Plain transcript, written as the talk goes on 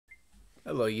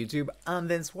Hello, YouTube. I'm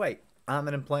Vince White. I'm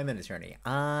an employment attorney.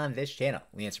 On this channel,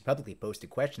 we answer publicly posted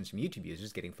questions from YouTube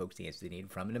users, getting folks the answers they need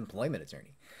from an employment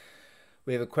attorney.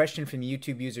 We have a question from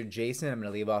YouTube user Jason. I'm going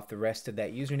to leave off the rest of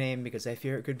that username because I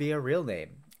fear it could be a real name.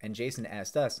 And Jason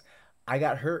asked us, I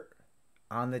got hurt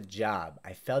on the job.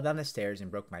 I fell down the stairs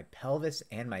and broke my pelvis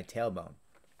and my tailbone.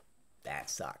 That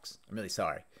sucks. I'm really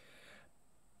sorry.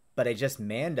 But I just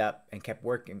manned up and kept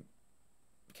working.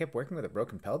 Kept working with a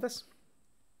broken pelvis?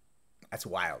 That's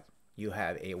wild. You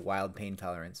have a wild pain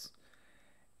tolerance,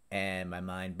 and my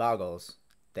mind boggles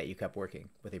that you kept working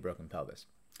with a broken pelvis.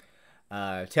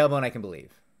 Tailbone, I can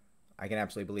believe. I can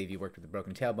absolutely believe you worked with a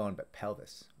broken tailbone, but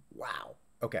pelvis, wow.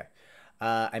 Okay.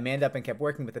 I manned up and kept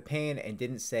working with the pain and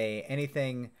didn't say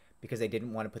anything because I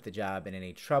didn't want to put the job in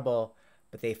any trouble,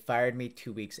 but they fired me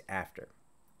 2 weeks after.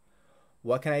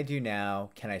 What can I do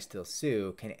now? Can I still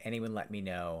sue? Can anyone let me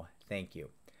know? Thank you.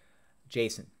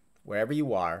 Jason, wherever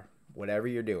you are, whatever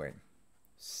you're doing,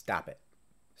 stop it.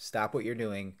 Stop what you're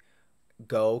doing.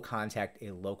 Go contact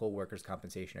a local workers'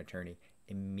 compensation attorney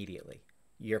immediately.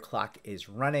 Your clock is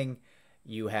running.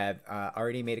 You have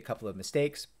already made a couple of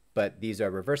mistakes, but these are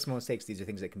reversible mistakes. These are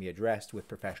things that can be addressed with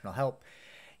professional help.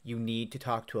 You need to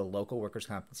talk to a local workers'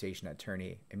 compensation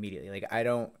attorney immediately. Like, I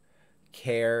don't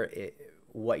care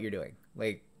what you're doing.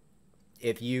 Like,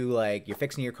 if you're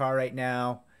fixing your car right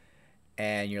now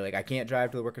and you're like, I can't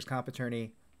drive to the workers' comp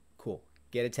attorney, cool.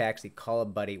 Get a taxi, call a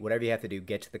buddy, whatever you have to do,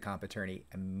 get to the comp attorney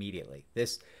immediately.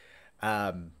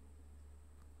 The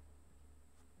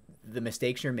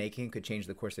mistakes you're making could change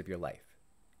the course of your life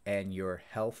and your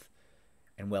health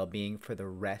and well-being for the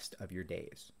rest of your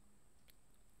days.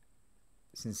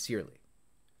 Sincerely,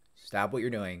 stop what you're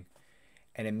doing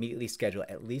and immediately schedule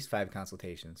at least 5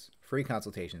 consultations, free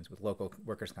consultations with local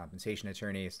workers' compensation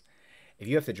attorneys. If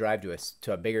you have to drive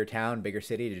to a bigger town, bigger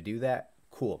city to do that,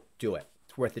 cool, do it.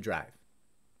 It's worth the drive.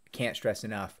 Can't stress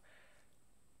enough.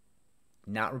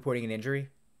 Not reporting an injury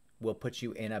will put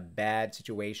you in a bad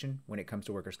situation when it comes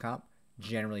to workers' comp,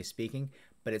 generally speaking,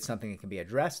 but it's something that can be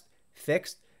addressed,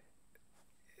 fixed.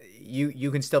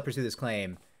 You can still pursue this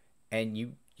claim, and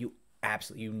you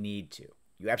absolutely need to.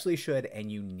 You absolutely should, and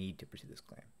you need to pursue this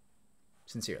claim.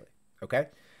 Sincerely, okay?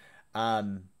 I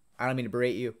don't mean to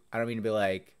berate you. I don't mean to be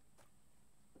like,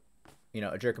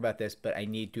 a jerk about this, but I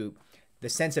need to. The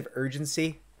sense of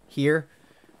urgency here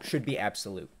should be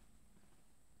absolute.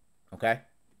 Okay?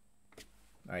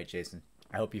 All right, Jason.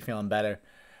 I hope you're feeling better.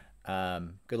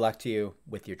 Good luck to you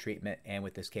with your treatment and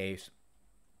with this case.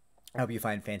 I hope you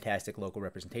find fantastic local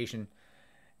representation.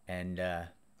 And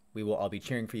we will all be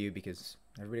cheering for you because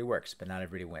everybody works, but not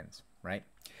everybody wins, right?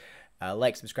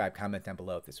 Like, subscribe, comment down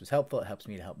below if this was helpful. It helps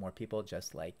me to help more people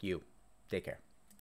just like you. Take care.